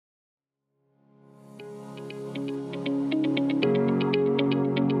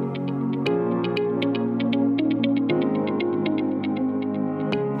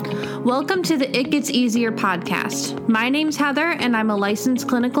Welcome to the It Gets Easier podcast. My name's Heather, and I'm a licensed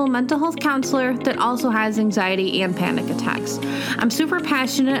clinical mental health counselor that also has anxiety and panic attacks. I'm super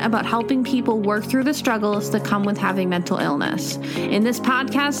passionate about helping people work through the struggles that come with having mental illness. In this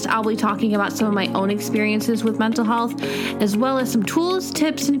podcast, I'll be talking about some of my own experiences with mental health, as well as some tools,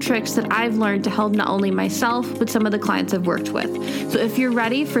 tips, and tricks that I've learned to help not only myself, but some of the clients I've worked with. So if you're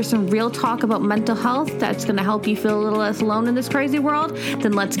ready for some real talk about mental health that's going to help you feel a little less alone in this crazy world,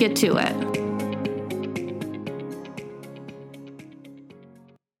 then let's get to it.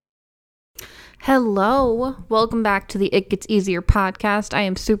 Hello, welcome back to the It Gets Easier podcast. I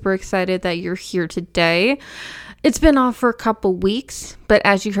am super excited that you're here today. It's been off for a couple weeks, but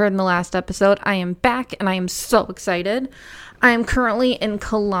as you heard in the last episode, I am back and I am so excited. I am currently in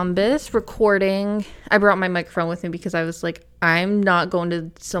Columbus recording. I brought my microphone with me because I was like, I'm not going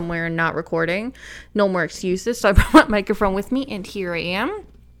to somewhere and not recording. No more excuses. So I brought my microphone with me and here I am.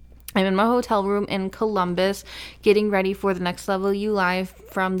 I'm in my hotel room in Columbus, getting ready for the Next Level You Live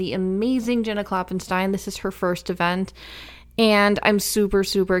from the amazing Jenna Kloppenstein. This is her first event, and I'm super,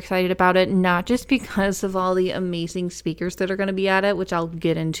 super excited about it, not just because of all the amazing speakers that are going to be at it, which I'll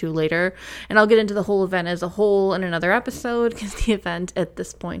get into later, and I'll get into the whole event as a whole in another episode, because the event at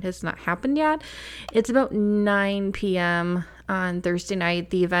this point has not happened yet. It's about 9 p.m. on Thursday night.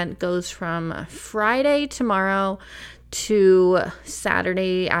 The event goes from Friday tomorrow to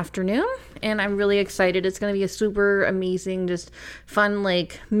Saturday afternoon, and I'm really excited. It's going to be a super amazing, just fun,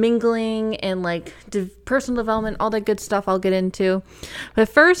 like mingling and like personal development, all that good stuff I'll get into. But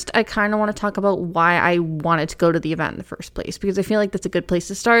first, I kind of want to talk about why I wanted to go to the event in the first place, because I feel like that's a good place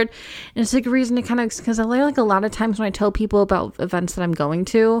to start. And it's like a reason to kind of, because I like a lot of times when I tell people about events that I'm going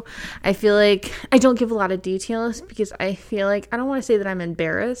to, I feel like I don't give a lot of details because I feel like, I don't want to say that I'm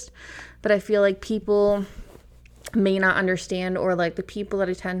embarrassed, but I feel like people may not understand, or like the people that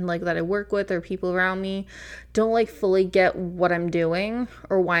I tend like that I work with or people around me don't like fully get what I'm doing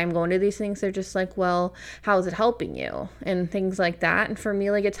or why I'm going to these things. They're just like, well, how is it helping you and things like that. And for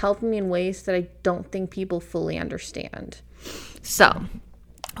me, like, it's helping me in ways that I don't think people fully understand. So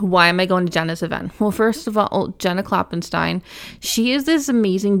why am I going to Jenna's event? Well, first of all, Jenna Kloppenstein, she is this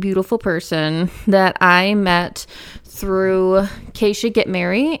amazing, beautiful person that I met through Keisha Get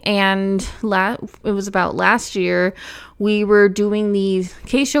Merry, and it was about last year. We were doing these,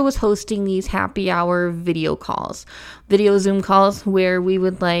 Keisha was hosting these happy hour video Zoom calls, where we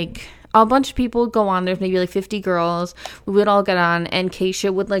would like, a bunch of people would go on. There's maybe like 50 girls. We would all get on, and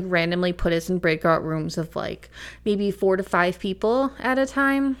Keisha would like randomly put us in breakout rooms of like maybe 4 to 5 people at a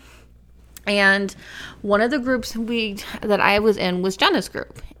time. And one of the groups that I was in was Jenna's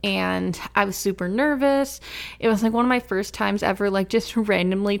group, and I was super nervous. It was like one of my first times ever, like just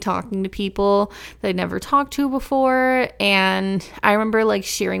randomly talking to people that I'd never talked to before. And I remember like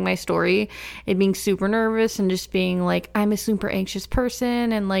sharing my story and being super nervous and just being like, I'm a super anxious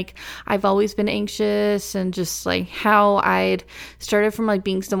person, and like I've always been anxious, and just like how I'd started from like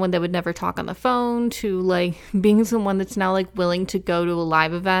being someone that would never talk on the phone to like being someone that's now like willing to go to a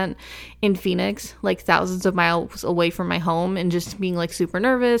live event in Phoenix, like thousands of miles away from my home, and just being like super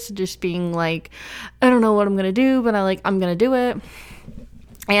nervous, just being like, I don't know what I'm gonna do, but I'm gonna do it.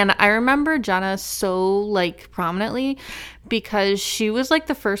 And I remember Jenna so like prominently because she was like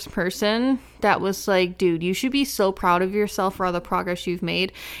the first person that was like, dude, you should be so proud of yourself for all the progress you've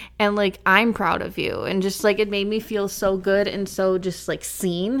made, and like I'm proud of you. And just like it made me feel so good and so just like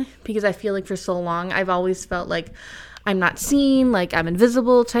seen, because I feel like for so long I've always felt like I'm not seen, like I'm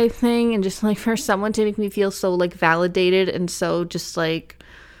invisible type thing. And just like for someone to make me feel so like validated and so just like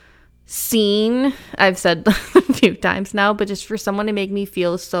seen, I've said a few times now, but just for someone to make me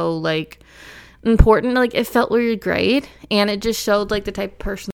feel so like important, like it felt really great. And it just showed like the type of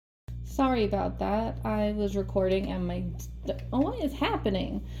person. Sorry about that. I was recording and what is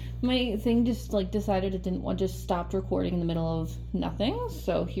happening? My thing just like decided it didn't want, just stopped recording in the middle of nothing.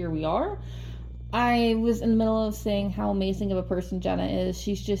 So here we are. I was in the middle of saying how amazing of a person Jenna is.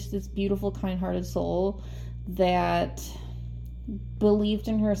 She's just this beautiful, kind-hearted soul that believed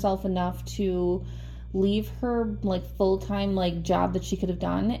in herself enough to leave her like full-time like job that she could have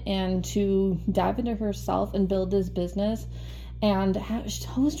done, and to dive into herself and build this business and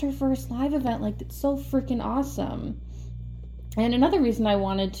host her first live event. Like, it's so freaking awesome. And another reason I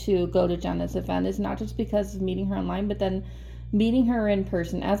wanted to go to Jenna's event is not just because of meeting her online, but then meeting her in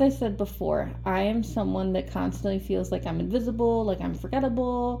person. As I said before, I am someone that constantly feels like I'm invisible, like I'm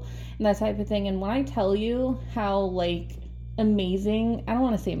forgettable, and that type of thing. And when I tell you how like amazing, I don't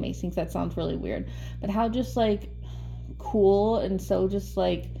want to say amazing because that sounds really weird, but how just like cool and so just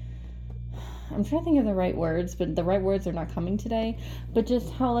like I'm trying to think of the right words, but the right words are not coming today. But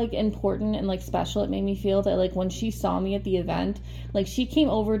just how like important and like special it made me feel that like when she saw me at the event, like she came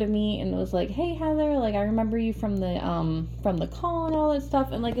over to me and was like, "Hey Heather, like I remember you from the call and all that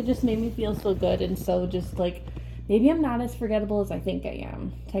stuff," and like it just made me feel so good and so just like maybe I'm not as forgettable as I think I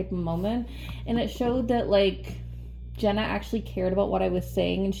am type of moment. And it showed that like Jenna actually cared about what I was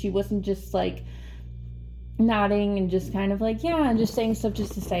saying, and she wasn't just like nodding and just kind of like, yeah, and just saying stuff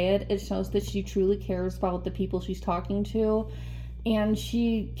just to say it. It shows that she truly cares about the people she's talking to, and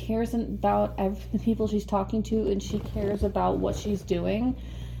she cares about the people she's talking to, and she cares about what she's doing,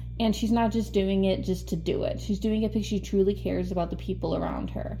 and she's not just doing it just to do it. She's doing it because she truly cares about the people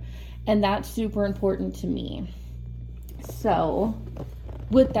around her, and that's super important to me. So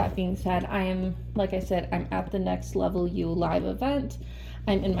with that being said, like I said, I'm at the Next Level You live event.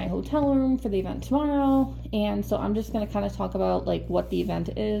 I'm in my hotel room for the event tomorrow, and so I'm just going to kind of talk about like what the event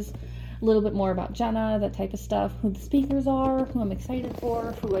is, a little bit more about Jenna, that type of stuff, who the speakers are, who I'm excited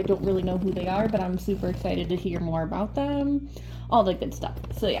for, who I don't really know who they are, but I'm super excited to hear more about them, all the good stuff.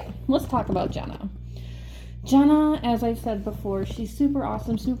 So yeah, let's talk about Jenna. Jenna, as I've said before, she's super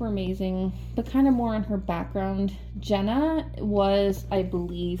awesome, super amazing, but kind of more on her background. Jenna was, I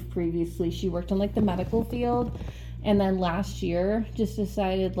believe, previously, she worked in like the medical field, and then last year just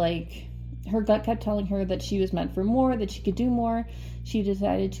decided like her gut kept telling her that she was meant for more, that she could do more. She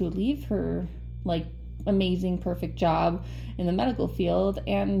decided to leave her like amazing, perfect job in the medical field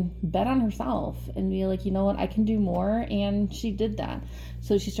and bet on herself and be like, you know what, I can do more. And she did that.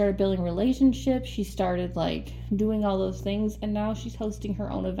 So she started building relationships. She started like doing all those things, and now she's hosting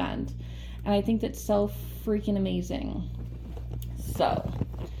her own event. And I think that's so freaking amazing. So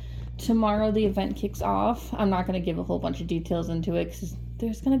tomorrow the event kicks off. I'm not going to give a whole bunch of details into it because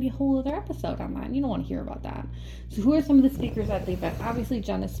there's going to be a whole other episode on that, and you don't want to hear about that. So who are some of the speakers at the event? Obviously,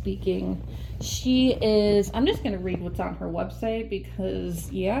 Jenna's speaking. She is, I'm just going to read what's on her website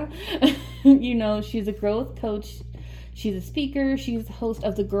because, yeah, you know, she's a growth coach. She's a speaker. She's the host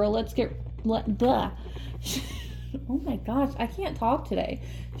of the Oh my gosh, I can't talk today.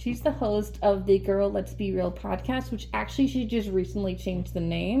 She's the host of the Girl Let's Be Real podcast, which actually she just recently changed the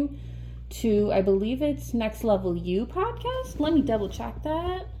name to, I believe it's Next Level You podcast. Let me double check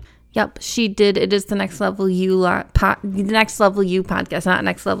that. Yep, she did. It is the Next Level You Next Level You podcast, not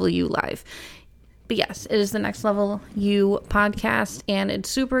Next Level You Live. But yes, it is the Next Level You podcast, and it's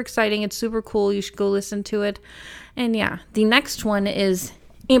super exciting. It's super cool. You should go listen to it. And yeah, the next one is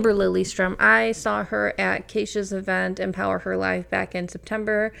Amber Lillystrom. I saw her at Keisha's event, Empower Her Live, back in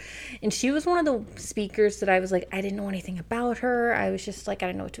September, and she was one of the speakers that I was like, I didn't know anything about her. I was just like, I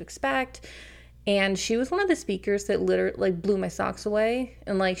didn't know what to expect. And she was one of the speakers that literally like blew my socks away,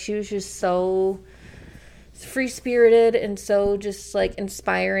 and like she was just so free-spirited and so just like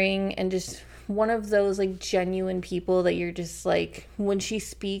inspiring, and just one of those like genuine people that you're just like, when she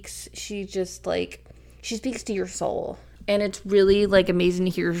speaks, she just like, she speaks to your soul. And it's really, like, amazing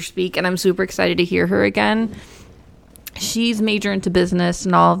to hear her speak, and I'm super excited to hear her again. She's major into business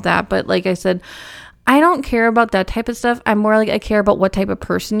and all of that, but like I said, I don't care about that type of stuff. I'm more like, I care about what type of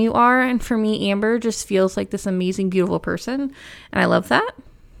person you are, and for me, Amber just feels like this amazing, beautiful person, and I love that.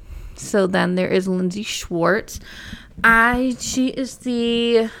 So then there is Lindsay Schwartz. She is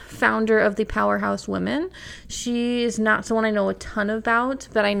the founder of the Powerhouse Women. She is not someone I know a ton about,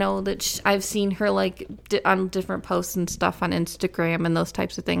 but I know that I've seen her like on different posts and stuff on Instagram and those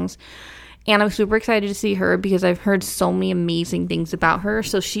types of things. And I'm super excited to see her because I've heard so many amazing things about her.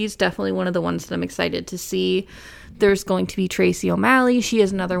 So she's definitely one of the ones that I'm excited to see. There's going to be Tracy O'Malley. She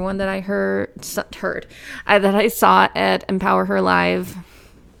is another one that I that I saw at Empower Her Live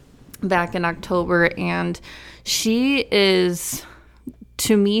back in October, and she is,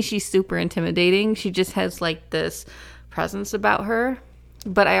 to me, she's super intimidating. She just has like this presence about her,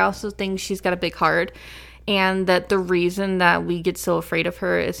 but I also think she's got a big heart, and that the reason that we get so afraid of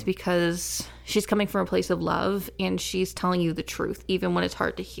her is because she's coming from a place of love, and she's telling you the truth even when it's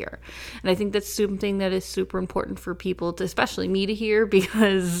hard to hear. And I think that's something that is super important for people to, especially me, to hear,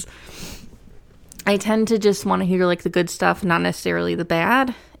 because I tend to just want to hear like the good stuff, not necessarily the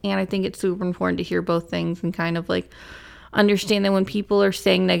bad. And I think it's super important to hear both things and kind of like understand that when people are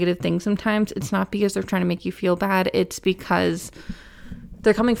saying negative things sometimes, it's not because they're trying to make you feel bad. It's because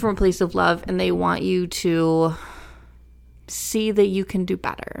they're coming from a place of love and they want you to see that you can do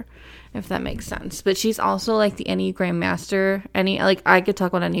better, if that makes sense. But she's also like the Enneagram master. I could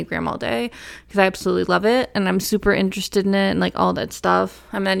talk about Enneagram all day because I absolutely love it. And I'm super interested in it and like all that stuff.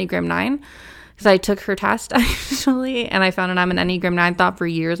 I'm an Enneagram 9. Because I took her test, actually, and I found out I'm an Enneagram 9. Thought for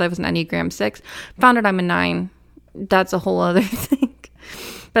years I was an Enneagram 6. Found out I'm a 9. That's a whole other thing.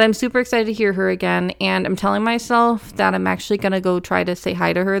 But I'm super excited to hear her again, and I'm telling myself that I'm actually going to go try to say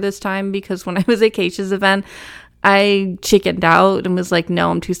hi to her this time, because when I was at Keisha's event, I chickened out and was like, no,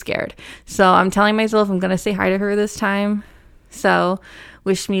 I'm too scared. So I'm telling myself I'm going to say hi to her this time. So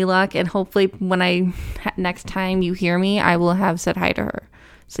wish me luck, and hopefully when next time you hear me, I will have said hi to her.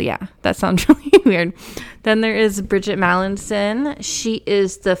 So yeah, that sounds really weird. Then there is Bridget Mallinson. She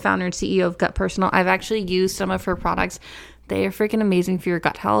is the founder and CEO of Gut Personal. I've actually used some of her products. They are freaking amazing for your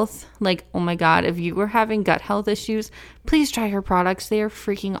gut health. Like, oh my God, if you were having gut health issues, please try her products. They are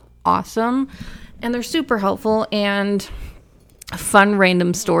freaking awesome, and they're super helpful. And a fun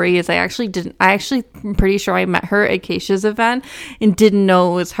random story is I'm pretty sure I met her at Keisha's event and didn't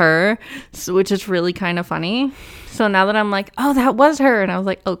know it was her, which is really kind of funny. So now that I'm like, oh, that was her, and I was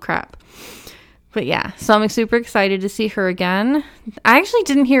like, oh crap. But yeah, so I'm super excited to see her again. I actually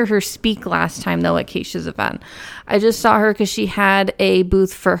didn't hear her speak last time though at Keisha's event. I just saw her because she had a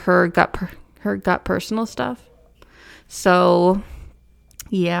booth for her gut personal stuff. So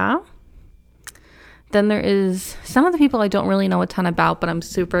yeah. Then there is some of the people I don't really know a ton about, but I'm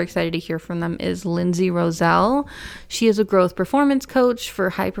super excited to hear from them, is Lindsay Roselle. She is a growth performance coach for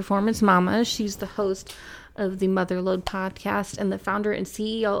high performance mamas. She's the host of the Motherload podcast and the founder and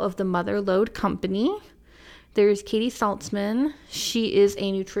CEO of the Motherload company. There's Katie Saltzman. She is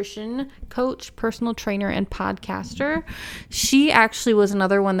a nutrition coach, personal trainer, and podcaster. She actually was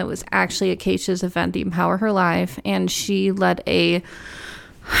another one that was actually at Keisha's event, the Empower Her Life, and she led a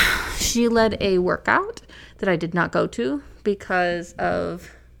workout that I did not go to because of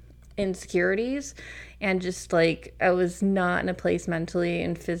insecurities, and just like I was not in a place mentally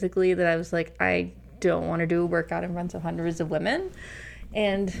and physically that I was like, I don't want to do a workout in front of hundreds of women.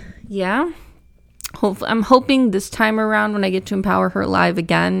 And yeah, I'm hoping this time around when I get to Empower Her Live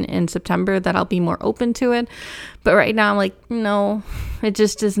again in September that I'll be more open to it. But right now I'm like, no, it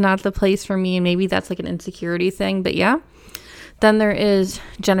just is not the place for me. And maybe that's like an insecurity thing, but yeah. Then there is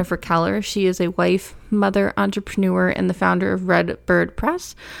Jennifer Keller. She is a wife, mother, entrepreneur, and the founder of Red Bird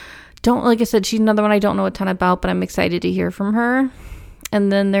Press. Like I said, she's another one I don't know a ton about, but I'm excited to hear from her.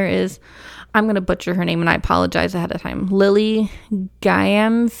 And then there is, I'm going to butcher her name, and I apologize ahead of time, Lily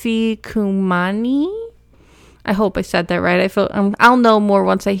Gayamfi-Kumani. I hope I said that right. I'll know more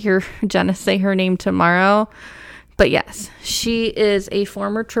once I hear Jenna say her name tomorrow. But yes, she is a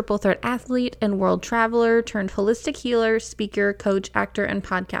former triple threat athlete and world traveler turned holistic healer, speaker, coach, actor, and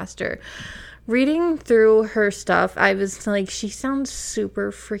podcaster. Reading through her stuff, I was like, she sounds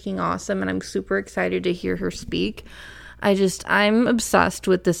super freaking awesome, and I'm super excited to hear her speak. I'm obsessed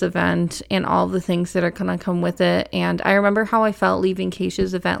with this event and all the things that are going to come with it. And I remember how I felt leaving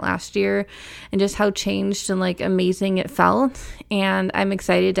Keisha's event last year and just how changed and like amazing it felt. And I'm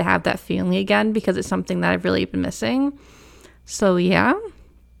excited to have that feeling again because it's something that I've really been missing. So yeah,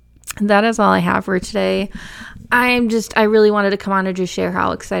 that is all I have for today. I really wanted to come on and just share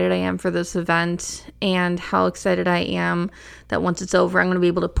how excited I am for this event and how excited I am that once it's over, I'm going to be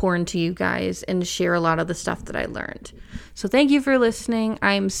able to pour into you guys and share a lot of the stuff that I learned. So thank you for listening.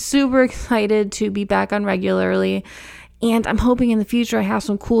 I'm super excited to be back on regularly, and I'm hoping in the future I have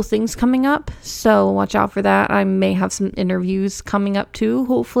some cool things coming up. So watch out for that. I may have some interviews coming up too,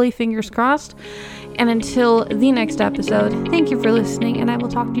 hopefully, fingers crossed. And until the next episode, thank you for listening, and I will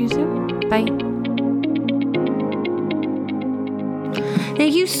talk to you soon. Bye.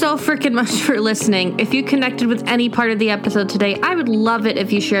 Thank you so freaking much for listening. If you connected with any part of the episode today, I would love it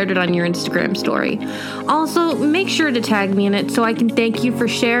if you shared it on your Instagram story. Also, make sure to tag me in it so I can thank you for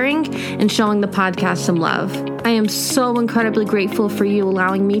sharing and showing the podcast some love. I am so incredibly grateful for you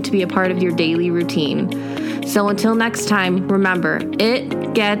allowing me to be a part of your daily routine. So until next time, remember,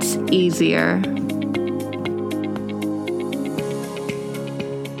 it gets easier.